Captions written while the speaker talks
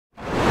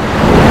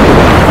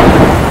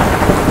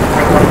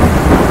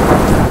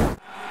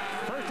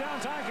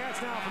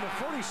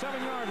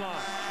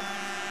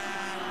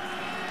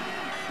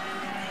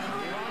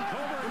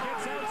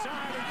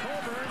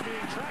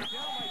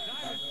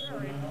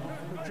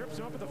trips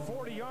him up at the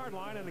 40-yard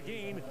line and a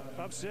gain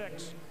of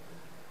 6.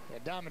 Yeah,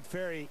 Diamond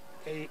Ferri,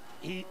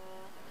 he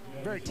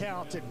very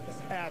talented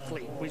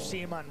athlete. We've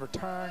seen him on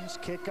returns,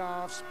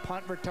 kickoffs,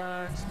 punt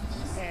returns,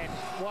 and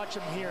watch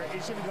him here.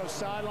 He's going to go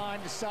sideline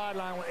to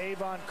sideline with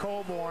Avon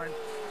Colborn,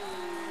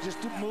 just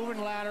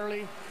moving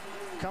laterally,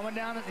 coming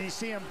down, and you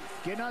see him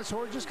getting on his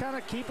horse, just kind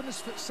of keeping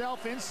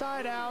himself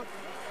inside out,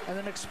 and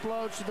then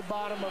explodes to the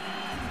bottom of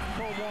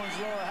Colborn's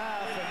lower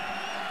half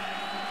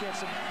and gets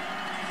him.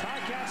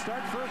 Ticats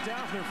start first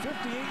down from their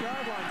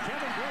 58-yard line.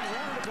 Kevin Glenn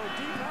wanted to go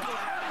deep. Now goes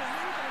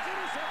underneath, and it's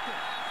intercepted.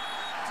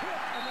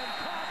 Tip, and then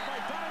caught by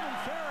Diamond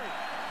Ferri.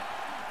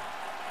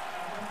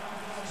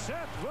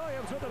 Seth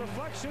Williams with the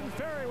deflection.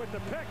 Ferri with the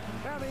pick,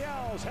 and the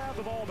Owls have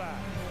the ball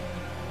back.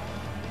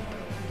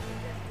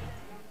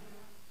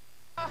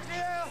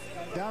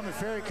 Diamond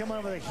Ferri coming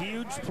up with a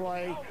huge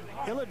play.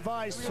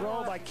 Ill-advised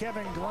throw by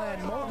Kevin Glenn.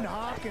 Moten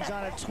Hopkins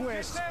on a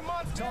twist.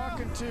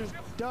 Talking to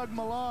Doug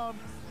Malone,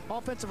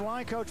 offensive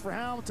line coach for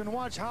Hamilton.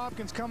 Watch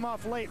Hopkins come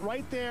off late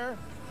right there.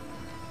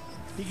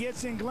 He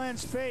gets in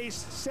Glenn's face.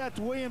 Seth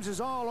Williams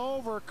is all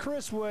over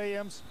Chris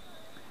Williams.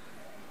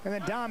 And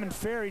then Diamond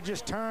Ferri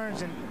just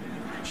turns and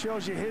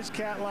shows you his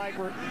cat-like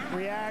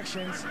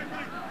reactions.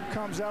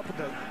 Comes up with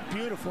a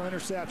beautiful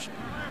interception.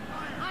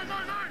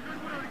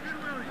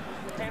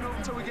 Hand over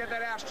until we get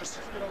that asterisk.